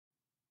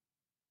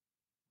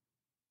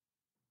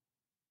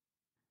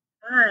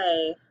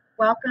Hi,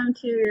 welcome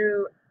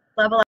to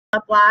Level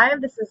Up Live.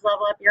 This is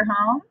Level Up Your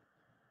Home,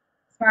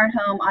 smart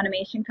home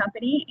automation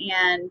company,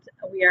 and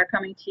we are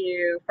coming to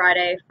you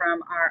Friday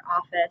from our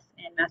office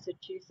in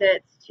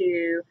Massachusetts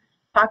to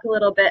talk a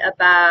little bit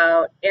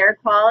about air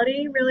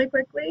quality really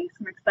quickly,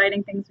 some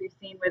exciting things we've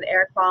seen with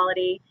air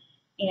quality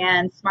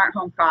and smart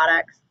home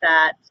products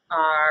that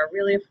are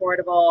really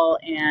affordable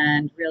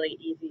and really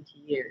easy to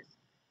use.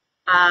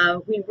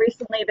 We've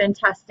recently been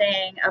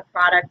testing a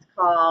product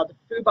called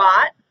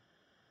FootBot,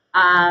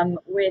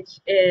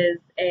 which is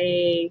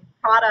a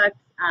product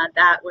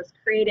that was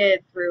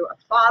created through a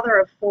father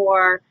of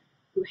four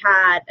who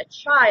had a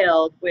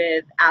child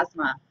with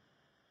asthma.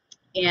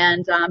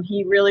 And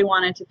he really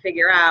wanted to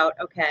figure out,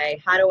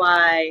 okay, how do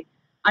I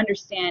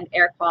understand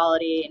air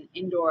quality and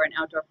indoor and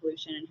outdoor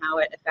pollution and how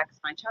it affects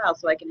my child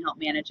so I can help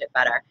manage it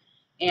better.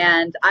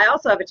 And I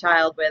also have a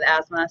child with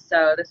asthma,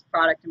 so this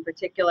product in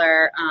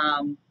particular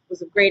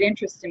was of great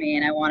interest to me,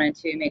 and I wanted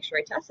to make sure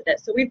I tested it.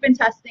 So we've been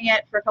testing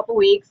it for a couple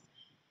weeks,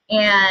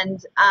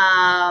 and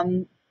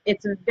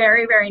it's a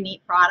very, very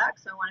neat product,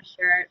 so I want to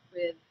share it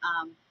with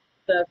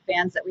the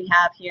fans that we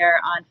have here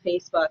on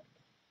Facebook.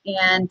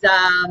 And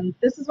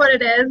this is what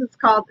it is. It's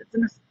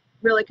in this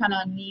really kind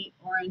of neat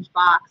orange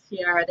box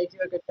here. They do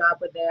a good job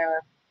with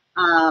their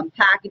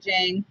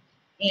packaging,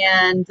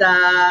 and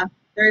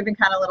they're even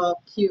kind of a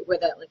little cute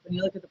with it. Like when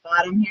you look at the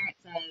bottom here, it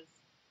says,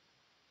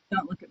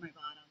 "Don't look at my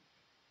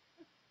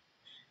bottom,"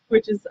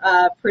 which is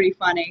pretty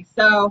funny.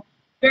 So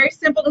very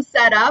simple to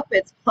set up.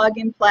 It's plug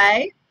and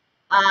play.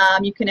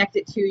 You connect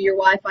it to your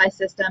Wi-Fi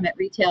system. It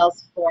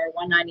retails for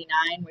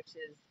 $199, which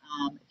is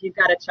if you've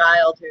got a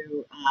child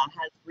who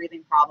has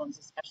breathing problems,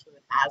 especially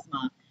with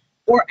asthma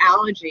or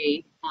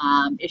allergy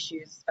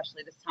issues,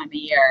 especially this time of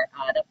year,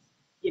 that's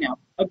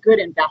a good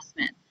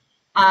investment.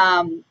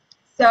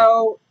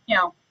 So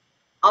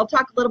I'll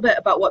talk a little bit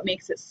about what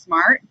makes it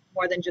smart,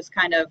 more than just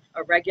kind of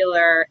a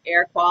regular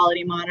air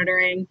quality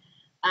monitoring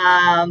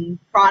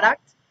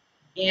product.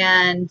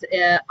 And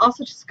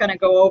also just going to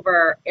go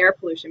over air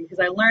pollution, because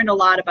I learned a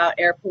lot about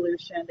air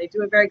pollution. They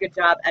do a very good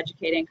job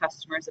educating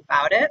customers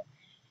about it.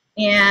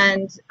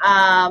 And,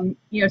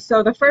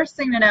 so the first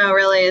thing to know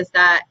really is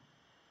that,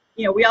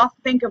 we all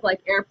think of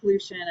like air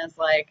pollution as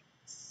like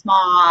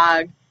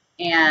smog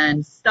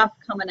and stuff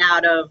coming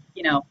out of,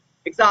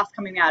 exhaust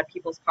coming out of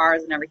people's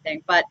cars and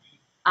everything. But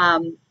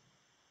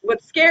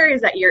what's scary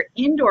is that your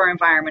indoor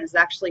environment is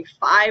actually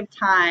 5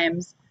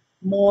 times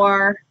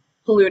more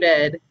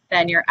polluted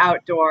than your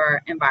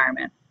outdoor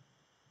environment.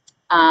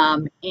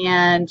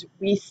 And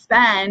we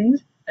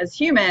spend, as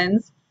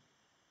humans,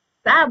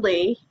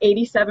 sadly,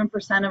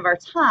 87% of our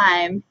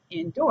time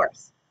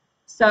indoors.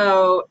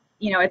 So,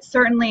 it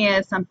certainly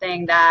is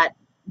something that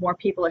more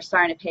people are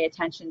starting to pay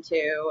attention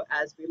to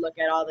as we look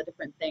at all the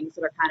different things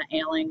that are kind of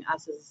ailing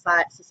us as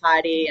a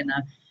society, and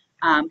the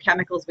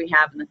chemicals we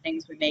have and the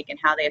things we make and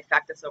how they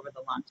affect us over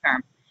the long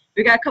term.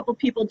 We got a couple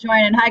people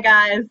joining. Hi,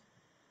 guys.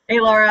 Hey,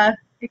 Laura.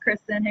 Hey,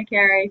 Kristen. Hey,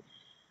 Carrie.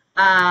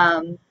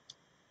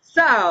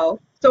 So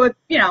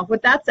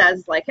what that says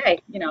is like, hey,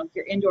 if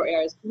your indoor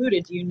air is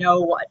polluted, do you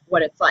know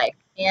what it's like?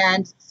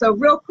 And so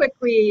real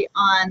quickly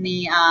on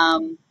the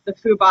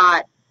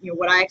FootBot,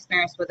 what I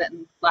experienced with it in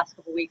the last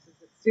couple of weeks is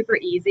it's super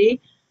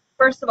easy.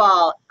 First of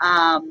all,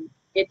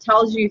 it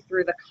tells you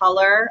through the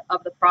color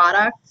of the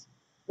product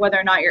whether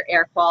or not your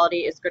air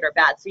quality is good or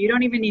bad. So you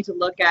don't even need to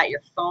look at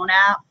your phone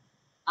app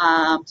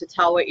to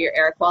tell what your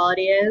air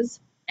quality is.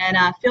 And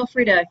feel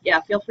free to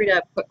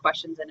put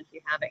questions in if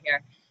you have it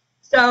here.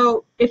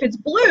 So if it's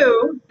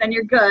blue, then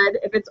you're good.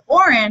 If it's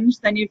orange,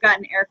 then you've got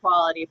an air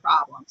quality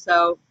problem.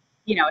 So,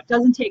 it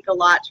doesn't take a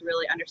lot to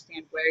really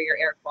understand where your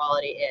air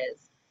quality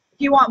is. If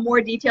you want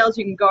more details,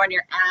 you can go on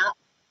your app,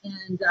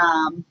 and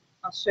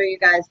I'll show you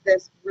guys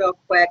this real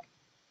quick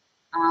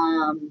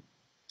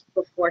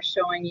before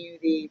showing you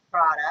the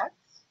product.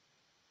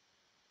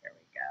 There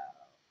we go.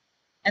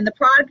 And the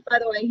product, by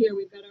the way, here,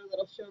 we've got our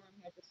little showroom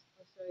here.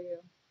 I'll show you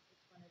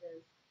which one it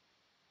is.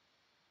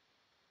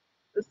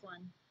 This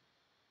one.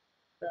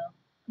 So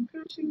I'm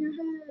crashing your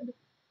head.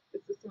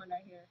 It's this one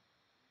right here,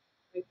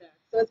 right there.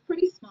 So it's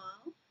pretty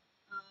small.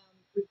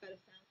 We've got a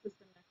sound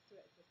system next to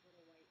it. It's this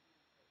little white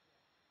unit right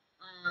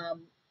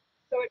here.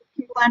 So it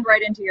can blend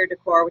right into your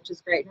decor, which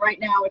is great. And right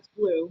now it's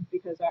blue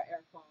because our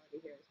air quality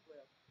here is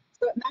blue.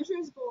 So it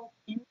measures both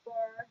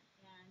indoor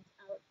and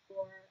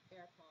outdoor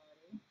air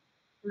quality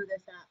through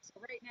this app. So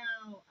right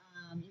now,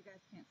 you guys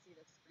can't see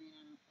the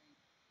screen, I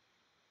don't think.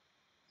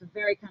 It's a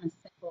very kind of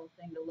simple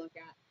thing to look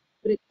at.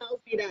 But it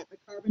tells me that the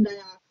carbon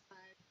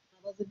dioxide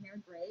levels in here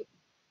are great,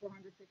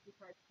 450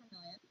 parts per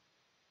million.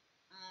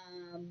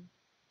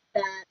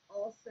 That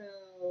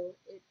also,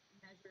 it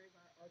measures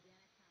our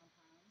organic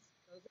compounds.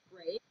 Those are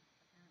great.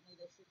 Apparently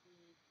they should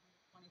be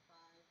 125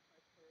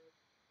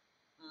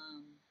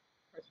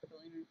 parts per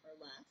billion or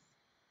less.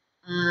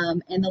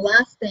 And the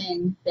last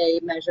thing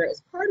they measure is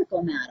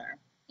particle matter.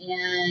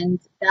 And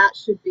that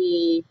should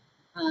be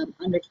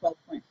under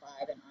 12.5,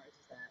 and ours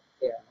is at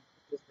 0,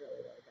 which is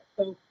really, really good.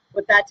 So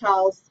what that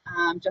tells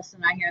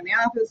Justin and I here in the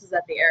office is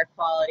that the air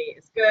quality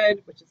is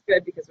good, which is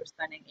good because we're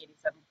spending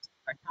 87%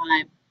 of our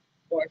time,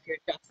 or if you're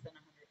Justin,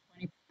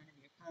 120% of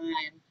your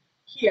time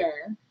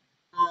here,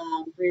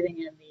 breathing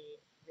in the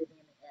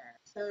air.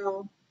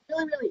 So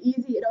really, really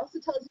easy. It also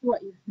tells you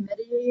what your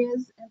humidity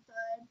is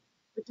inside,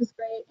 which is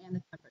great, and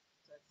the temperature.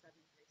 So it's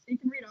 73. So you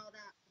can read all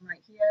that from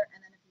right here,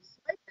 and then if you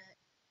swipe it,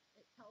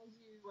 it tells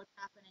you what's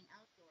happening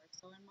outdoors.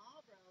 So in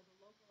Marlboro, the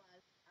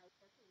localized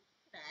outdoor pollution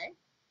today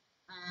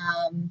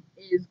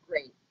is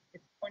great.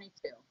 It's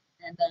 22,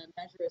 and the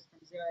measure is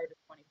from 0 to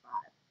 25.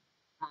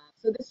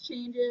 So this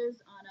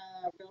changes on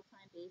a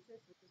real-time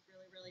basis, which is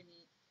really, really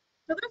neat.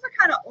 So there's a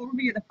kind of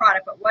overview of the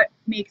product, but what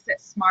makes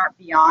it smart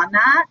beyond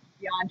that,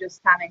 beyond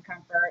just having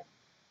comfort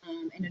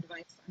and a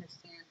device to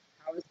understand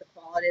how is the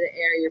quality of the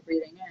air you're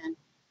breathing in,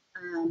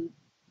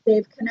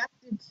 they've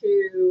connected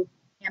to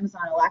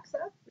Amazon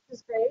Alexa, which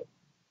is great.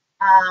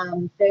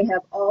 They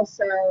have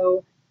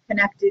also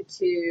connected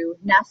to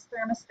Nest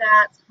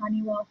thermostats,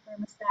 Honeywell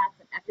thermostats,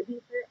 and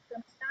Ecobee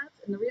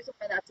thermostats. And the reason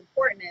why that's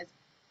important is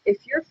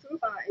if your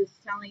FootBot is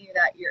telling you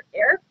that your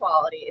air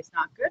quality is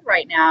not good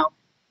right now,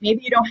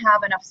 maybe you don't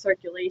have enough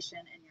circulation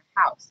in your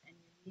house and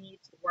you need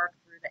to work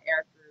through the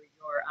air through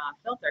your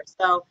filter.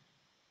 So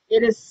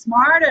it is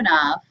smart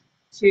enough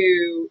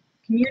to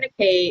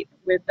communicate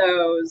with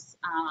those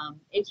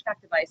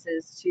HVAC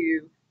devices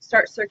to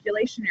start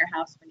circulation in your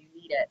house when you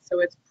need it. So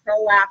it's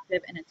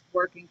proactive and it's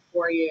working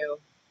for you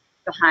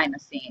behind the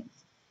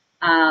scenes.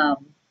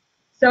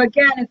 So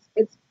again,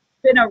 it's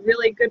been a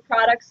really good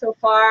product so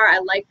far. I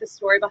like the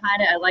story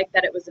behind it. I like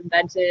that it was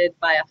invented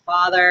by a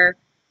father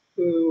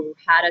who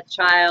had a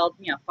child,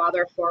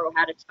 father of four who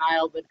had a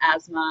child with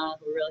asthma,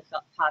 who really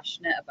felt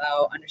passionate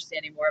about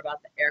understanding more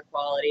about the air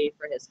quality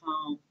for his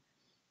home.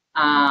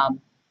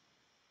 I'll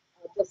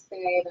just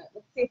say that,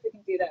 let's see if we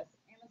can do this.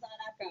 Amazon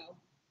Echo.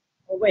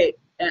 Oh, wait.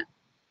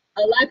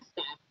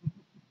 Alexa.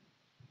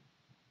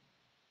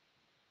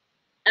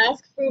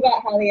 Ask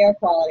FootBot how the air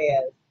quality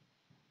is.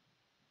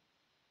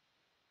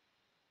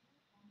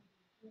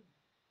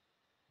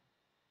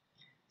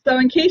 So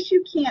in case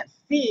you can't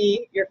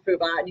see your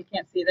FootBot and you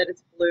can't see that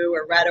it's blue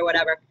or red or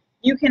whatever,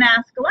 you can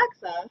ask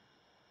Alexa,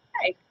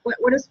 hey,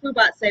 what does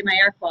FootBot say my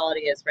air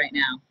quality is right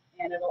now?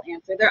 And it'll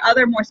answer. There are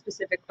other more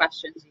specific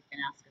questions you can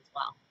ask as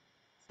well.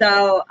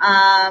 So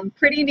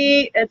pretty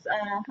neat. It's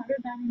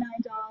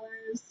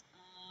 $199.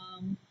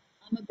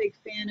 I'm a big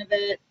fan of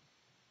it.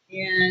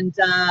 And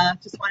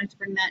just wanted to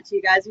bring that to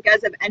you guys. If you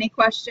guys have any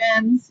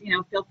questions,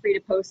 feel free to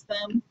post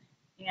them.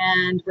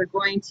 And we're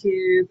going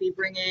to be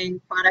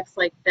bringing products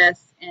like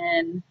this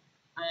in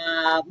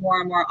more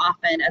and more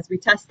often as we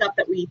test stuff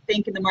that we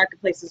think in the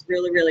marketplace is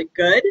really, really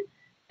good,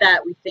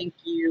 that we think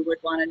you would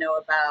want to know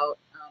about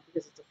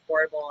because it's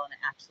affordable and it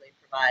actually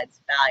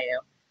provides value.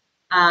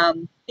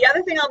 The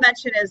other thing I'll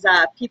mention is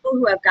people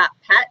who have got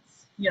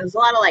pets. There's a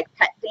lot of like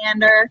pet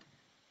dander.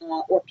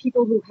 Or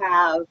people who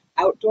have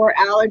outdoor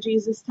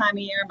allergies this time of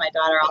year. My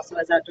daughter also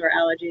has outdoor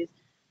allergies.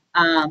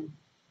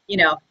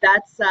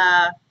 That's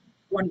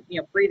when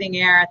breathing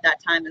air at that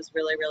time is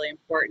really, really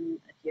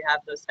important if you have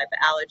those type of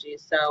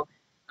allergies. So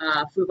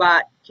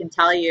FootBot can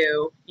tell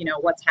you,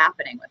 what's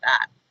happening with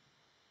that,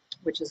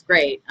 which is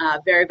great,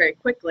 very, very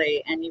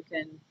quickly, and you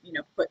can,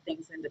 put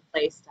things into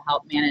place to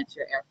help manage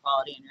your air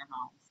quality in your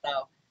home.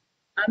 So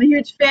I'm a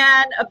huge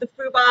fan of the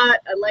FootBot.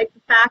 I like the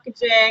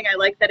packaging. I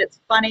like that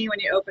it's funny when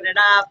you open it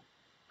up.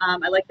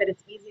 I like that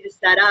it's easy to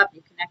set up.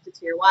 You connect it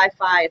to your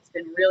Wi-Fi. It's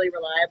been really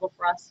reliable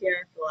for us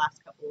here for the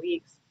last couple of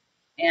weeks.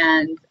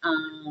 And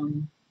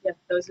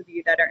those of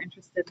you that are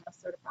interested in this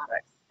sort of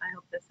products, I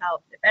hope this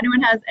helped. If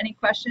anyone has any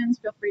questions,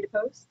 feel free to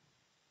post.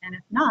 And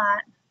if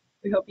not,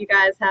 we hope you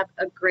guys have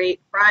a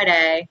great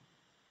Friday.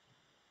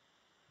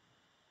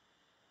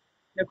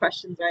 No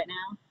questions right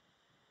now?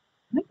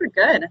 I think we're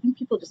good. I think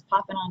people just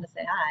popping on to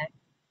say hi.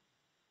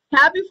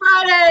 Happy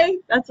Friday!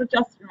 That's what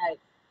Justin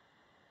writes.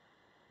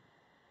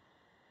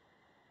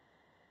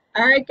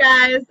 All right,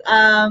 guys.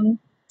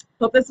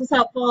 Hope this was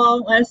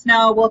helpful. Let us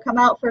know. We'll come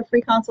out for a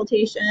free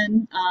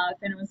consultation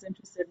if anyone's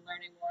interested in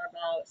learning more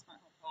about smart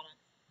home products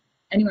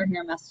anywhere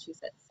here in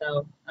Massachusetts.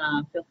 So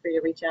feel free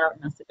to reach out or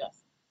message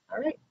us. All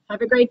right.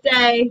 Have a great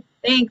day.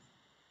 Thanks.